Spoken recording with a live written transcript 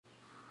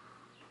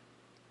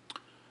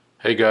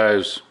Hey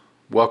guys,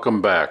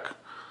 welcome back.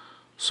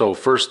 So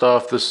first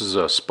off, this is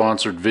a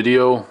sponsored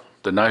video.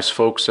 The nice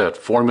folks at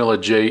Formula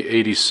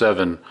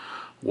J87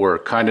 were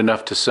kind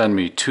enough to send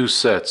me 2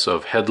 sets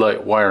of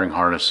headlight wiring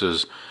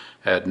harnesses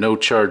at no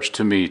charge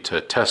to me to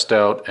test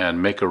out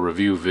and make a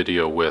review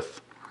video with.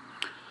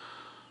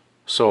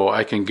 So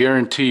I can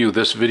guarantee you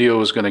this video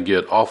is going to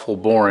get awful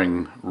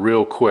boring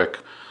real quick.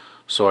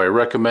 So I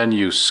recommend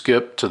you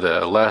skip to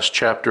the last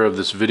chapter of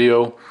this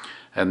video,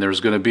 and there's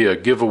going to be a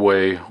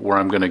giveaway where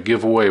I'm going to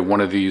give away one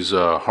of these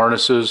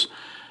harnesses,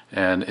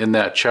 and in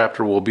that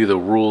chapter will be the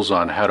rules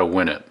on how to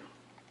win it.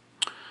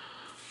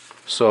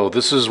 So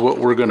this is what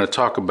we're going to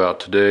talk about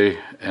today,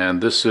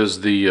 and this is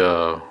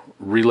the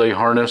relay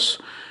harness,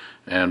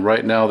 and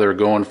right now they're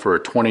going for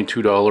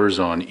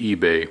 $22 on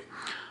eBay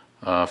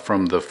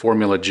from the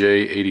Formula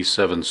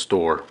J87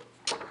 store.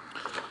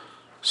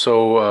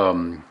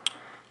 So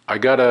I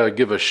gotta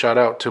give a shout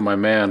out to my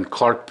man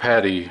Clark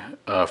Patti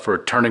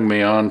for turning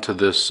me on to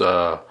this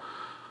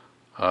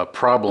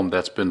problem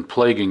that's been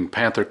plaguing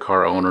Panther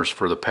Car owners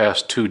for the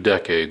past 2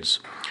 decades.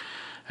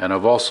 And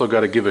I've also got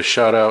to give a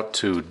shout out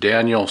to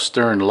Daniel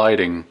Stern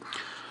Lighting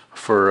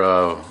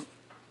for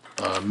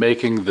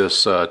making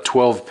this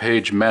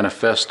 12-page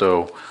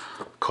manifesto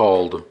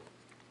called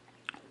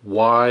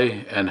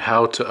Why and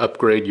How to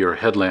Upgrade Your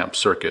Headlamp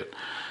Circuit.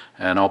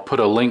 And I'll put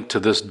a link to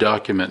this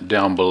document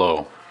down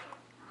below.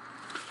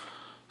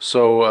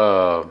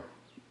 So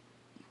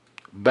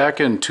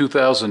back in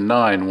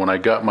 2009 when I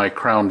got my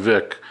Crown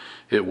Vic,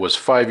 it was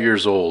 5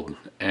 years old,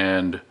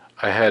 and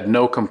I had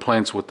no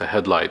complaints with the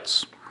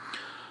headlights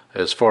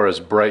as far as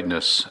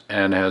brightness,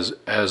 and as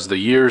the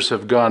years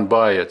have gone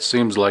by, it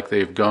seems like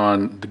they've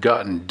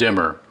gotten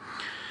dimmer.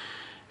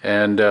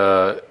 And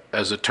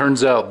as it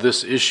turns out,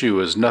 this issue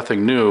is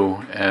nothing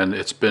new, and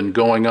it's been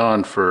going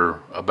on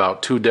for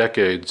about 2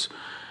 decades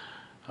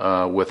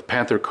with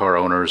Panther Car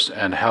owners.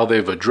 And how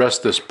they've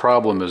addressed this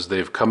problem is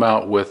they've come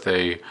out with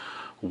a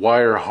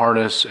wire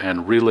harness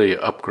and relay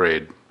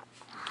upgrade.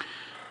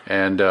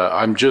 And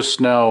I'm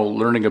just now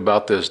learning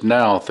about this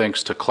now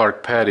thanks to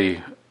Clark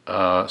Patti,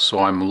 so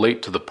I'm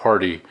late to the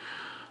party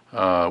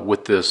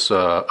with this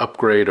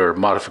upgrade or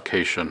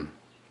modification.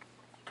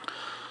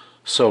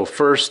 So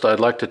first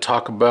I'd like to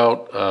talk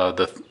about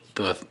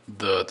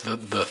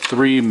the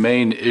 3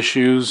 main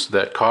issues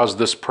that cause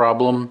this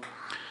problem,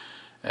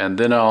 and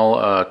then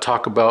I'll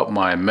talk about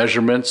my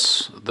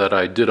measurements that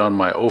I did on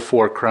my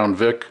 '04 Crown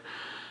Vic,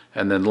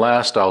 and then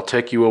last I'll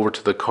take you over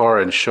to the car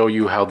and show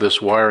you how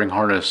this wiring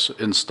harness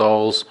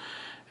installs,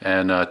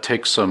 and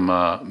take some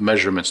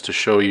measurements to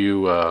show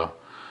you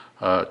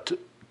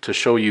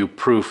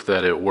proof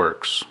that it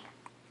works.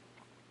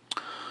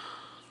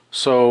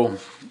 So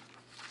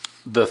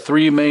the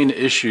 3 main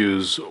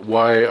issues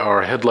why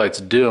our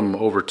headlights dim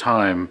over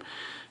time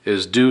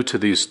is due to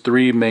these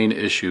 3 main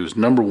issues.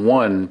 Number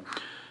 1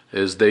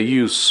 is they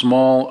use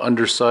small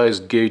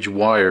undersized gauge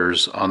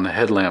wires on the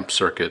headlamp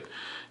circuit,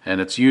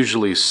 and it's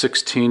usually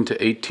 16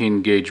 to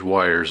 18 gauge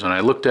wires. And I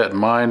looked at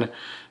mine,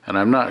 and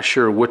I'm not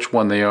sure which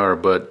one they are,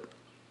 but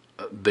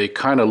they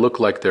kind of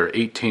look like they're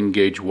 18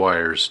 gauge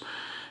wires,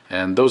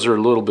 and those are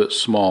a little bit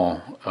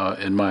small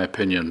in my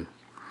opinion.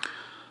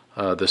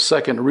 The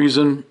second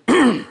reason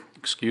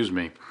excuse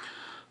me,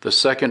 the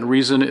second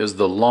reason is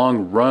the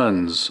long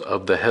runs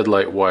of the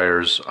headlight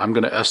wires. I'm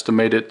going to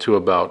estimate it to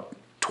about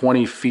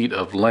 20 feet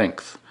of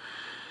length.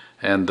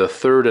 And the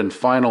third and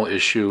final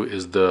issue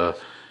is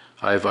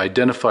I've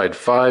identified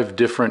 5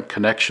 different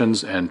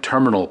connections and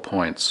terminal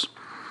points.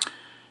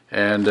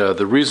 And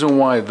the reason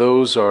why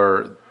those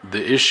are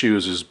the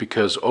issues is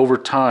because over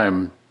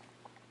time,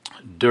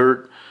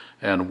 dirt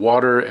and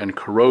water and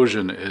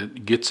corrosion,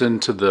 it gets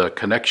into the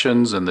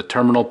connections and the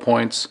terminal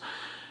points,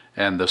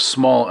 and the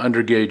small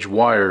undersized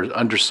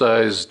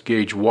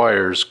gauge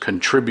wires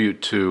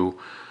contribute to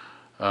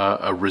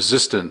a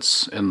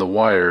resistance in the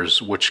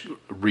wires, which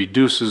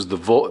reduces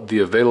the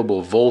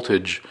available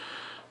voltage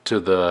to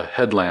the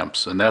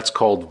headlamps, and that's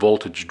called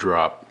voltage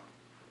drop.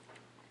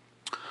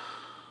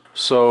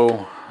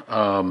 So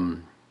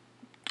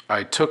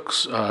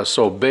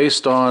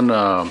based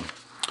on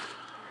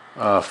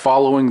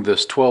following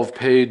this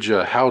 12-page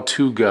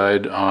how-to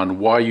guide on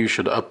why you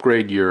should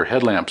upgrade your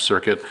headlamp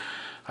circuit,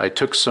 I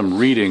took some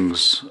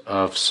readings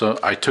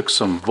I took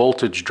some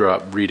voltage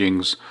drop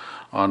readings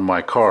on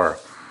my car.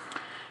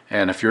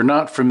 And if you're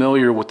not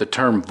familiar with the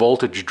term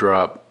voltage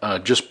drop,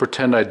 just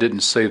pretend I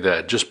didn't say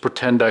that. Just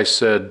pretend I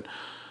said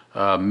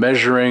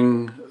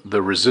measuring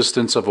the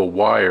resistance of a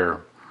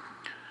wire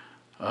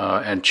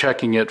and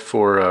checking it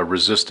for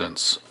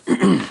resistance.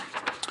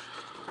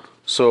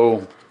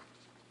 So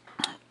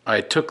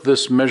I took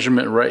this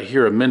measurement right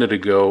here a minute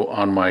ago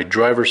on my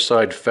driver's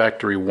side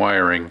factory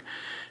wiring,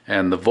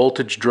 and the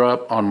voltage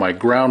drop on my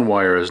ground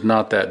wire is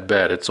not that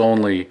bad. It's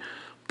only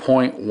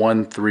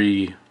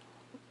 0.13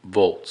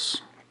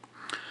 volts.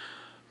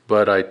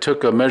 But I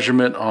took a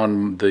measurement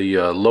on the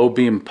low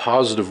beam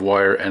positive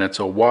wire, and it's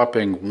a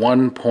whopping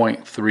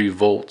 1.3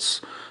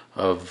 volts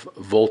of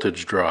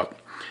voltage drop.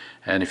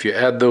 And if you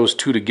add those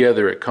two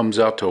together, it comes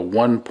out to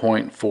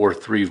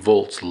 1.43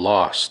 volts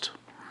lost.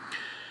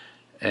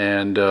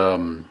 And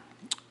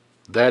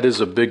that is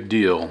a big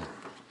deal.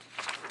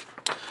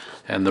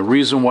 And the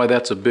reason why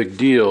that's a big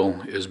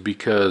deal is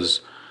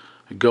because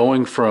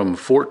going from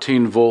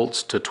 14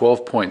 volts to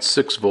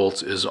 12.6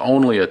 volts is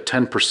only a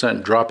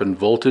 10% drop in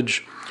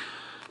voltage,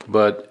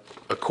 but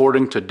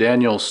according to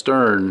Daniel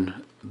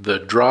Stern, the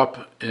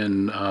drop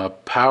in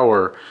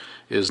power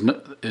is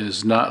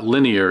not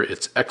linear,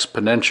 it's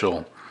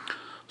exponential.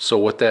 So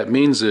what that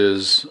means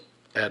is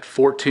at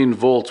 14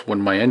 volts when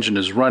my engine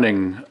is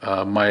running,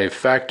 my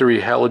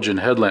factory halogen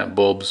headlamp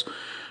bulbs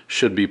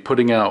should be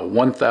putting out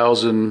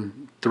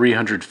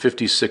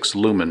 1,356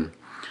 lumen.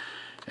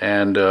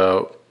 And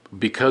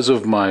because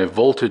of my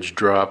voltage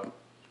drop,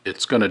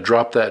 it's going to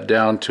drop that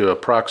down to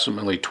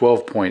approximately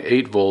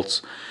 12.8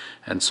 volts,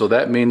 and so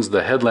that means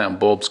the headlamp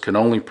bulbs can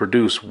only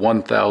produce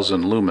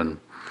 1,000 lumen.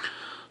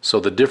 So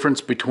the difference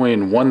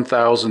between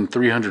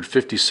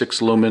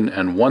 1,356 lumen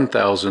and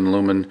 1,000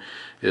 lumen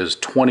is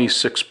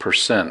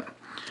 26%.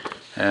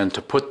 And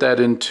to put that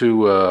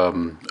into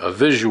a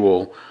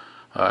visual,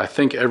 I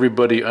think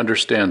everybody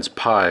understands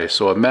pie.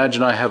 So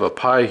imagine I have a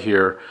pie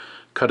here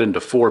cut into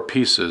 4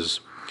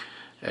 pieces.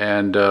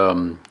 And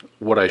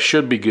what I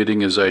should be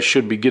getting is I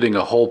should be getting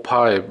a whole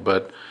pie,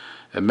 but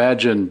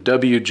imagine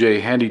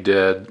WJ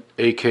Handydad,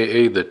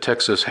 aka the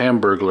Texas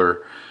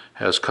Hamburglar,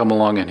 has come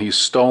along and he's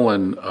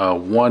stolen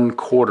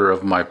 1/4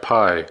 of my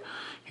pie.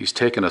 He's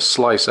taken a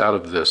slice out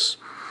of this.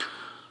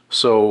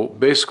 So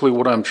basically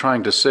what I'm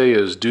trying to say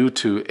is, due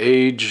to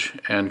age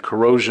and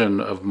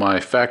corrosion of my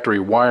factory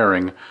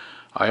wiring,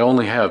 I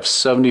only have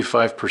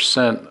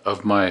 75%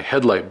 of my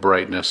headlight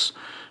brightness,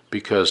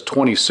 because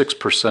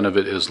 26% of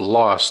it is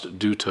lost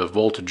due to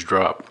voltage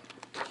drop.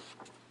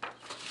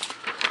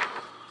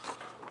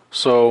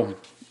 So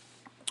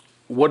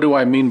what do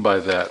I mean by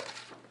that?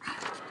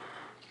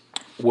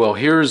 Well,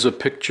 here's a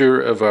picture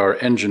of our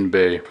engine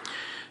bay,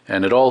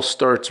 and it all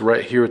starts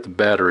right here at the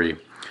battery.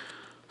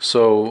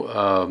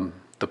 So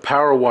the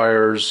power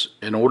wires,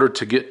 in order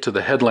to get to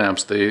the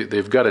headlamps,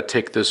 they've got to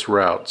take this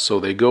route. So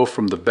they go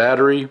from the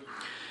battery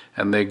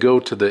and they go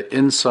to the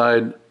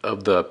inside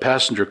of the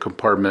passenger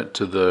compartment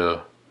to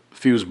the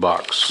fuse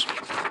box.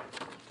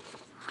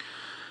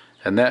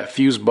 And that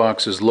fuse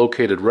box is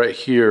located right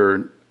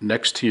here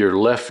next to your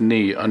left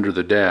knee under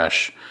the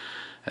dash.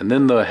 And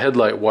then the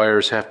headlight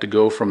wires have to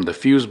go from the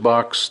fuse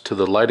box to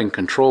the lighting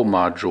control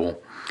module.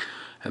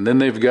 And then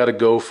they've got to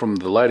go from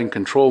the lighting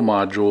control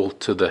module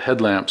to the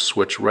headlamp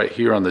switch right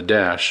here on the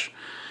dash.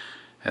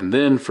 And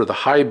then for the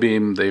high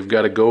beam, they've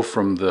got to go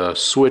from the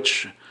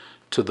switch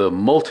to the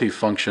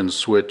multi-function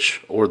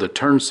switch, or the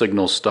turn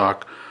signal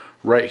stock,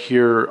 right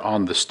here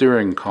on the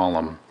steering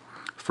column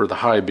for the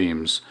high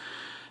beams.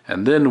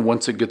 And then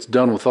once it gets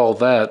done with all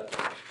that,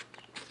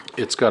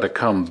 it's got to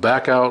come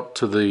back out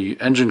to the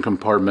engine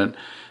compartment,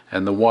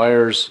 and the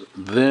wires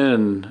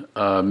then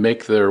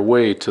make their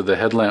way to the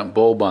headlamp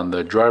bulb on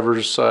the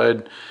driver's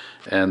side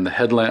and the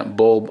headlamp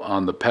bulb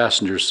on the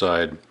passenger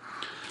side.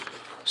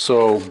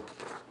 So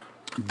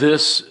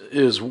this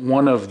is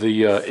one of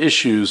the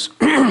issues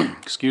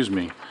excuse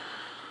me.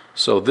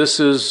 So this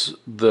is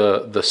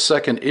the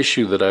second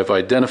issue that I've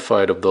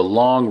identified of the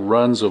long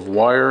runs of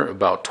wire,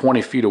 about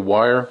 20 feet of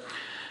wire,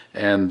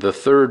 and the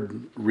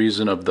third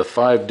reason of the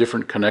 5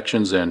 different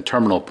connections and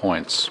terminal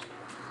points.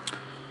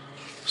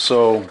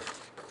 So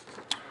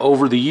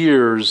over the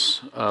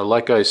years,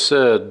 like I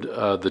said,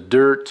 the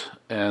dirt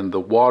and the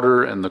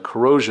water and the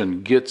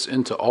corrosion gets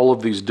into all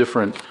of these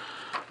different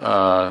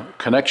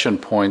connection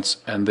points,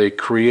 and they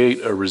create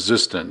a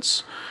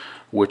resistance,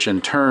 which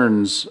in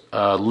turns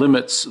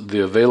limits the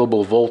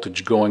available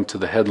voltage going to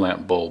the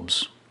headlamp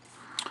bulbs.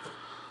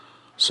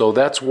 So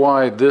that's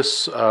why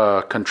this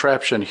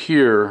contraption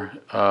here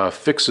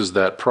fixes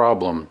that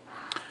problem.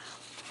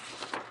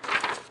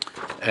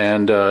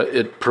 And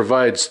it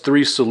provides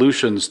 3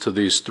 solutions to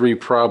these 3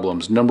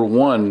 problems. Number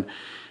 1,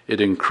 it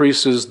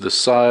increases the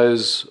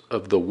size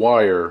of the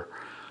wire.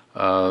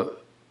 Our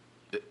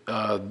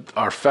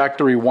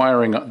factory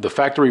wiring, the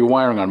factory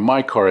wiring on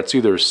my car, it's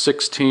either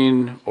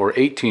 16 or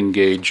 18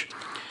 gauge,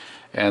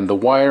 and the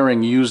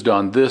wiring used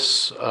on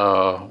this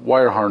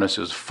wire harness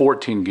is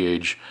 14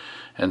 gauge,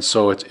 and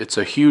so it's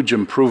a huge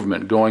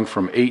improvement going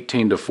from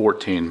 18 to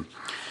 14.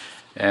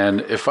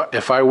 And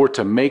if I were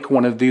to make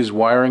one of these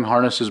wiring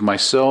harnesses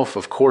myself,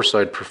 of course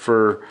I'd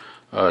prefer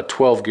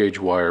 12 gauge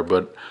wire,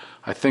 but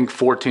I think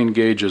 14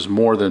 gauge is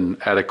more than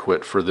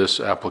adequate for this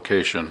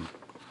application.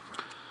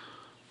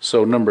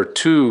 So number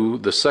 2,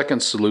 the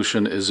second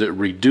solution, is it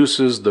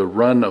reduces the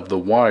run of the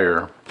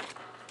wire.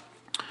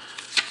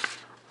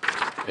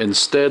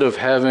 Instead of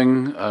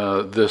having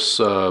this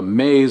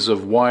maze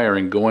of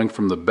wiring going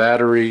from the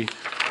battery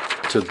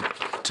to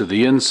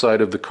the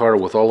inside of the car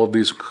with all of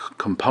these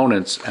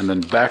components and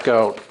then back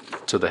out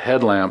to the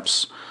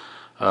headlamps,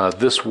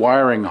 this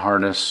wiring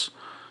harness,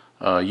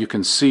 you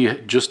can see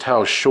just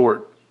how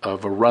short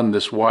of a run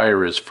this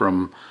wire is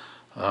from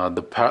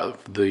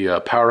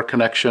the power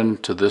connection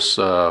to this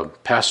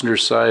passenger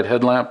side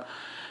headlamp,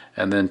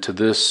 and then to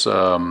this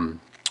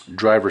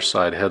driver's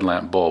side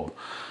headlamp bulb.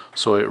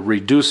 So it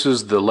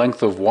reduces the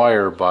length of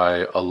wire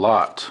by a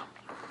lot.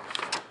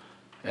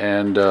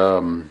 And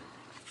the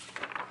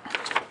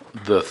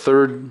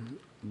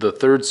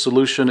third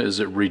solution is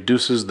it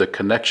reduces the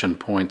connection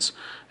points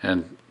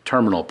and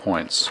terminal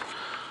points.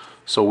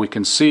 So we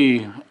can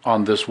see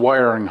on this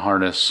wiring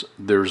harness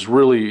there's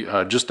really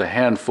just a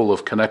handful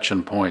of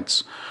connection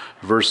points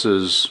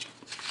versus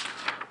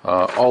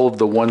all of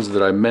the ones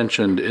that I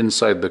mentioned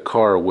inside the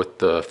car with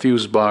the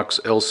fuse box,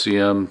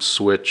 LCM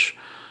switch,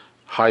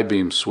 high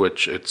beam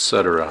switch,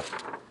 etc.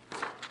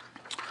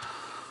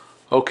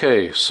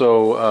 Okay,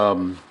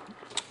 so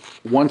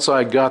once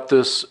I got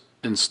this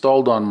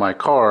installed on my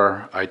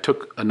car, I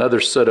took another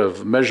set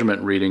of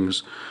measurement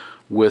readings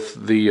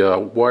with the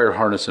wire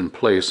harness in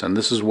place, and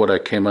this is what I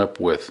came up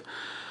with.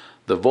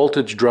 The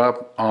voltage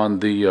drop on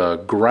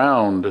the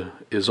ground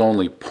is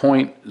only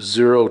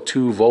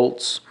 0.02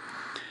 volts,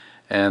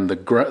 and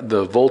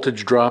the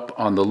voltage drop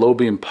on the low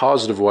beam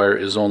positive wire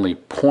is only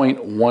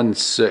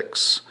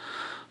 0.16.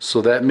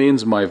 So that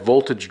means my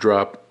voltage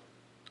drop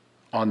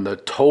on the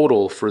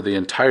total for the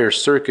entire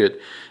circuit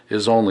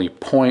is only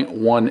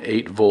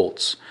 0.18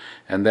 volts,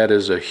 and that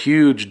is a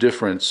huge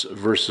difference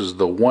versus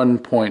the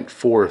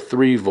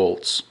 1.43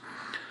 volts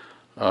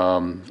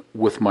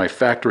with my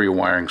factory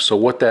wiring. So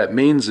what that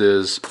means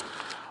is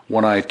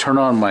when I turn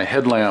on my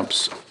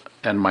headlamps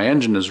and my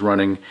engine is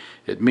running,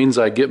 it means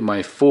I get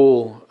my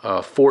full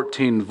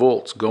 14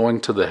 volts going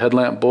to the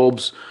headlamp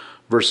bulbs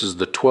versus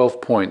the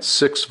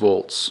 12.6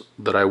 volts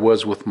that I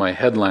was with my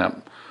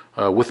headlamp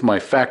with my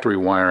factory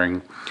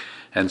wiring.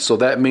 And so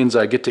that means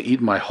I get to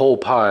eat my whole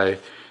pie,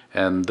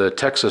 and the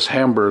Texas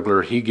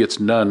Hamburglar, he gets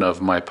none of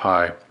my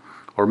pie,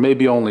 or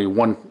maybe only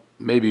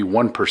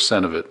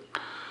 1% of it.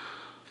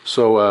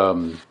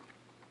 So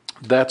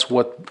that's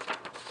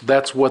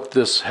what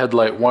this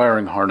headlight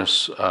wiring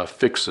harness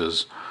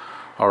fixes.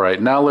 All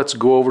right, now let's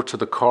go over to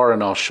the car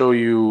and I'll show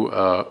you.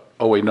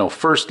 Oh wait, no.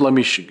 First, let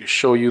me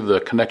show you the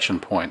connection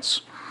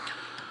points.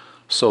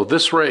 So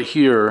this right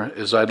here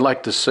is, I'd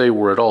like to say,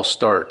 where it all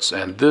starts.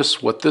 And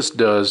this, what this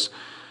does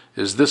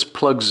is this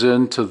plugs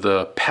into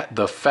the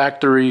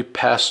factory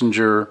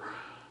passenger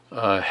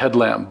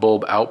headlamp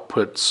bulb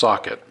output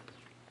socket.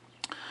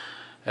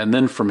 And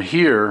then from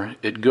here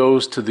it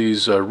goes to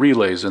these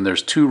relays, and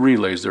there's two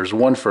relays. There's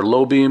one for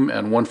low beam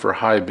and one for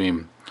high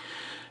beam.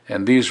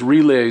 And these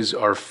relays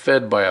are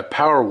fed by a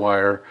power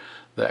wire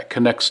that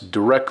connects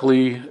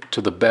directly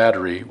to the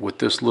battery with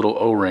this little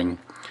O-ring.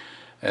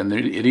 And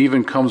it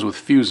even comes with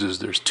fuses.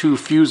 There's two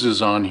fuses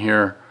on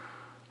here,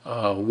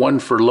 one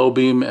for low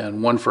beam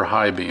and one for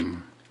high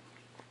beam.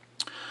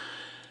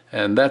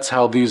 And that's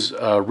how these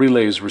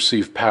relays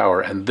receive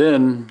power. And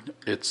then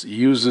it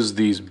uses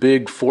these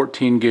big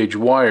 14 gauge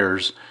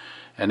wires,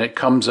 and it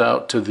comes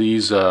out to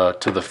these to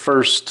the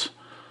first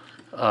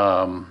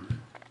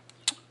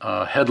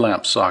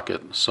headlamp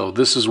socket. So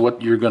this is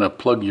what you're going to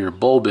plug your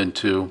bulb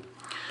into.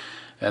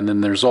 And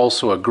then there's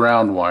also a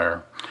ground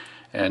wire,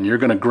 and you're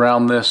going to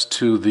ground this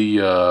to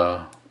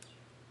the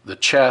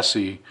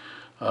chassis,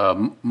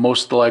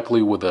 most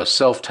likely with a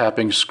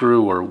self-tapping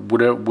screw or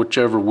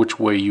which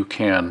way you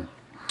can.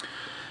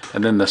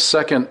 And then the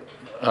second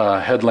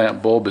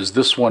headlamp bulb is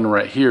this one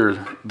right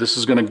here. This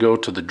is going to go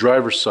to the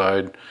driver's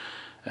side,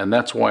 and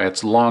that's why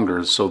it's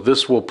longer. So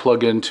this will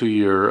plug into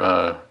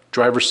your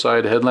driver's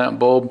side headlamp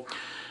bulb,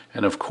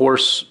 and of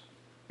course,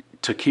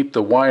 to keep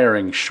the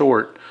wiring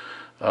short,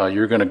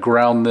 you're going to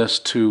ground this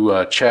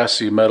to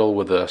chassis metal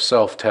with a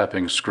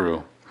self-tapping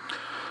screw.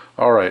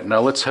 Alright, now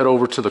let's head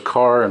over to the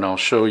car and I'll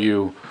show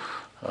you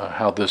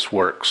how this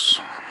works.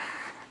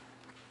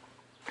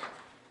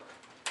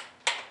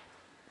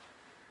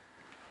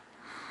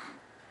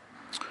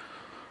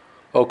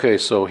 Okay,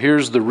 so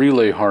here's the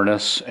relay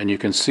harness, and you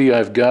can see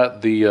I've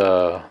got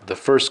the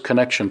first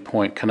connection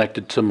point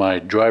connected to my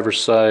driver's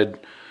side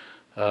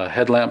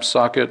headlamp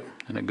socket,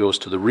 and it goes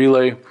to the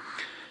relay.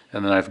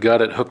 And then I've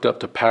got it hooked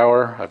up to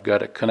power. I've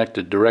got it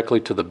connected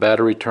directly to the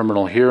battery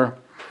terminal here.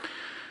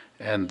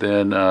 And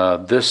then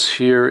this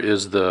here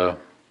is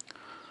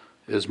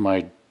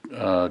my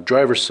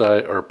driver's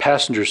side or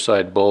passenger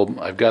side bulb.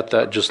 I've got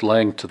that just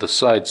laying to the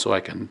side so I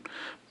can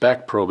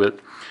back probe it.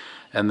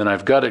 And then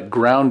I've got it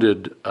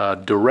grounded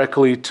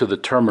directly to the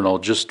terminal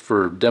just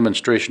for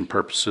demonstration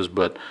purposes,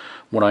 but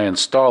when I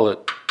install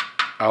it,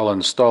 I'll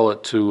install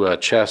it to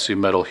chassis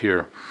metal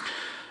here.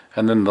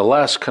 And then the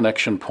last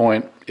connection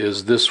point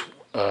is this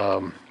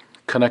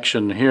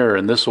connection here,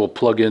 and this will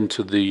plug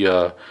into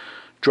the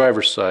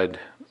driver's side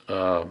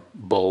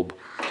bulb.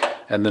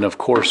 And then of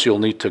course you'll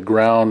need to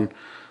ground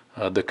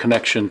the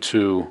connection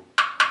to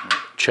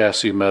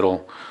chassis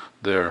metal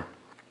there.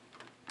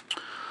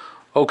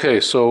 Okay,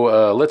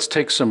 so let's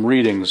take some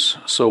readings.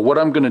 So what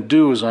I'm going to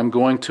do is I'm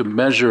going to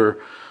measure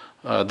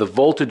the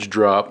voltage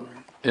drop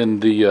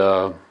in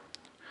the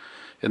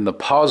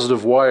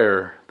positive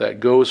wire that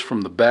goes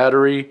from the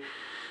battery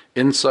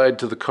inside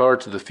to the car,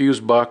 to the fuse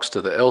box, to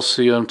the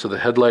LCM, to the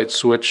headlight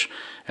switch,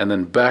 and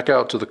then back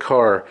out to the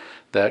car.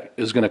 That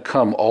is going to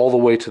come all the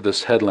way to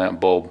this headlamp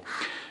bulb.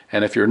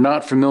 And if you're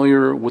not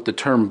familiar with the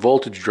term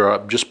voltage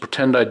drop, just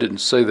pretend I didn't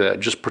say that.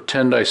 Just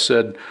pretend I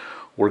said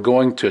we're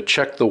going to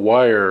check the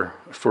wire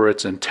for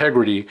its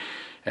integrity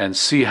and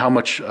see how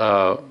much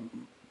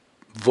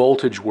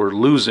voltage we're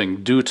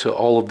losing due to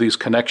all of these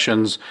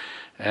connections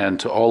and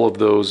to all of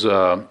those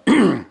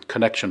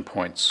connection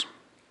points.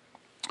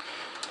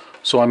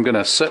 So I'm going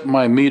to set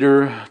my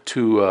meter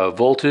to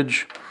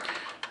voltage,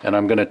 and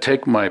I'm going to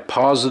take my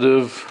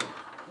positive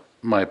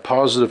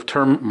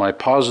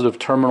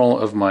terminal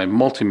of my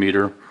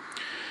multimeter,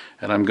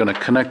 and I'm going to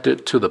connect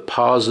it to the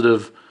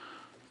positive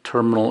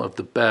terminal of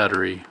the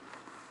battery,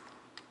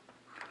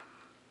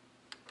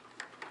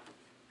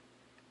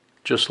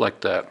 just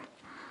like that.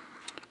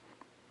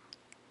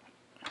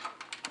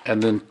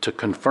 And then to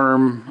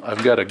confirm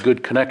I've got a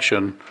good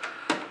connection,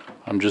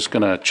 I'm just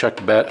going to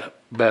check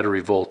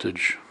battery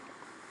voltage.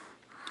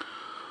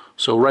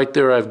 So right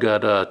there I've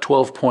got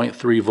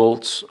 12.3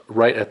 volts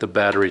right at the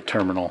battery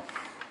terminal.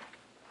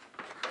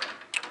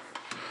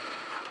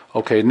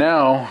 Okay,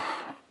 now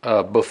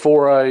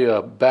before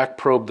I back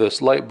probe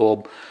this light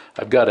bulb,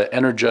 I've got to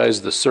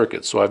energize the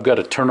circuit. So I've got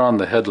to turn on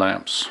the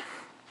headlamps.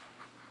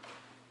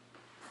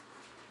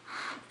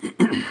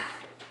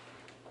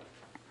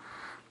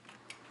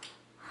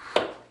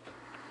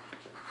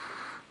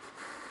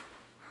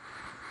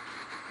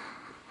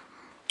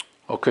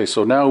 Okay,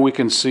 so now we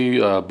can see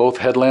both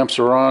headlamps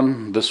are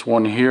on, this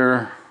one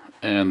here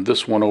and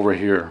this one over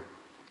here.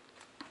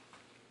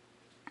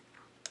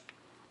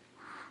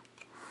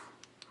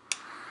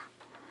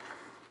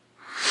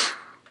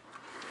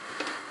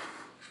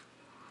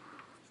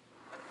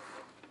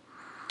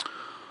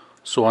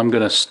 So I'm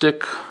going to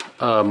stick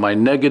my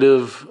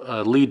negative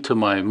lead to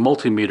my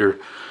multimeter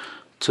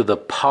to the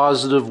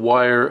positive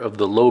wire of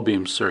the low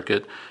beam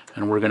circuit,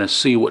 and we're going to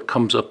see what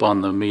comes up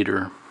on the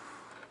meter.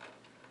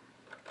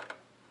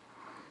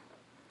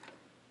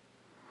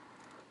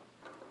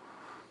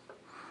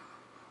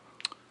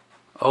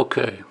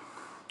 Okay,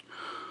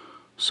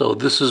 so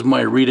this is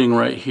my reading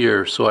right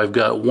here. So I've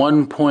got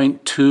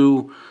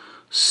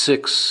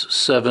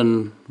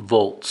 1.267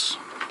 volts.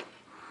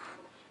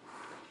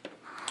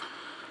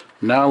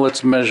 Now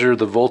let's measure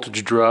the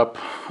voltage drop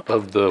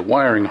of the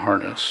wiring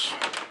harness.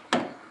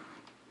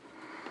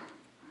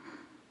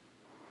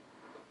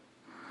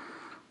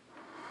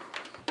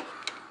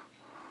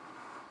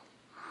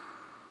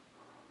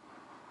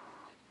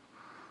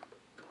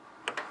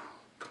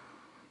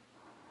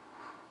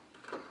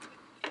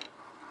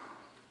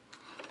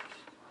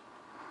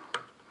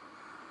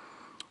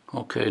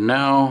 Okay,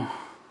 now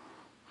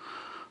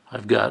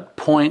I've got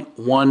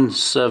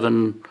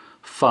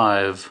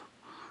 0.175.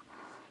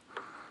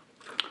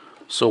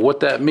 So what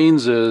that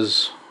means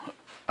is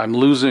I'm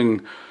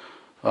losing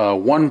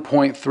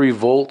 1.3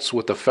 volts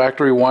with the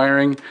factory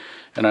wiring,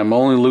 and I'm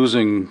only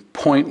losing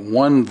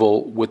 0.1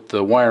 volt with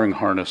the wiring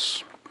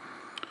harness.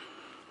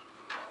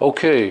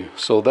 Okay,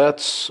 so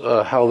that's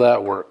how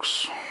that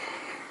works.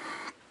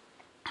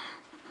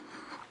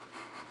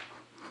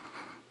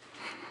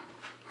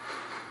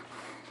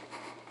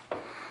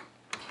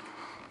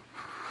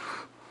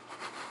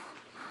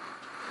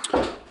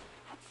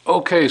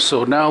 Okay,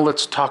 so now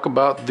let's talk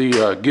about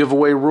the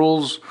giveaway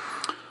rules.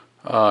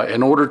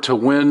 In order to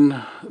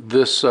win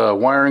this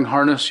wiring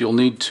harness, you'll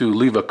need to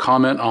leave a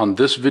comment on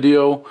this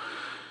video,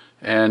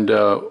 and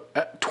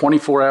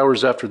 24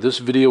 hours after this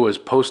video is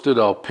posted,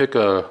 I'll pick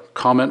a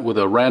comment with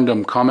a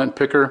random comment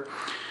picker,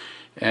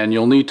 and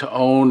you'll need to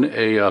own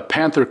a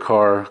Panther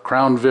Car,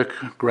 Crown Vic,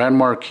 Grand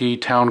Marquis,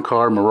 Town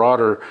Car,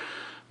 Marauder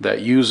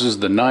that uses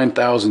the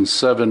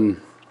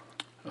 9007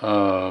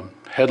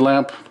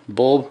 headlamp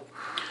bulb.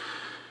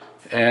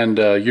 And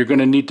you're going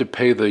to need to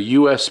pay the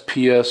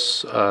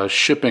USPS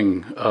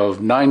shipping of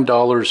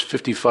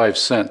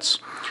 $9.55.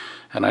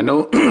 And I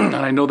know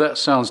I know that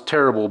sounds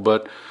terrible,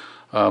 but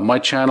my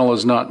channel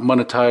is not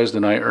monetized,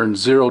 and I earn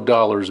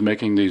 $0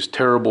 making these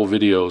terrible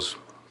videos.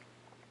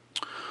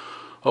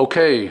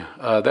 Okay,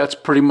 that's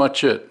pretty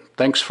much it.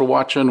 Thanks for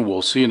watching.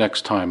 We'll see you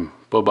next time.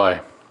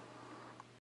 Bye-bye.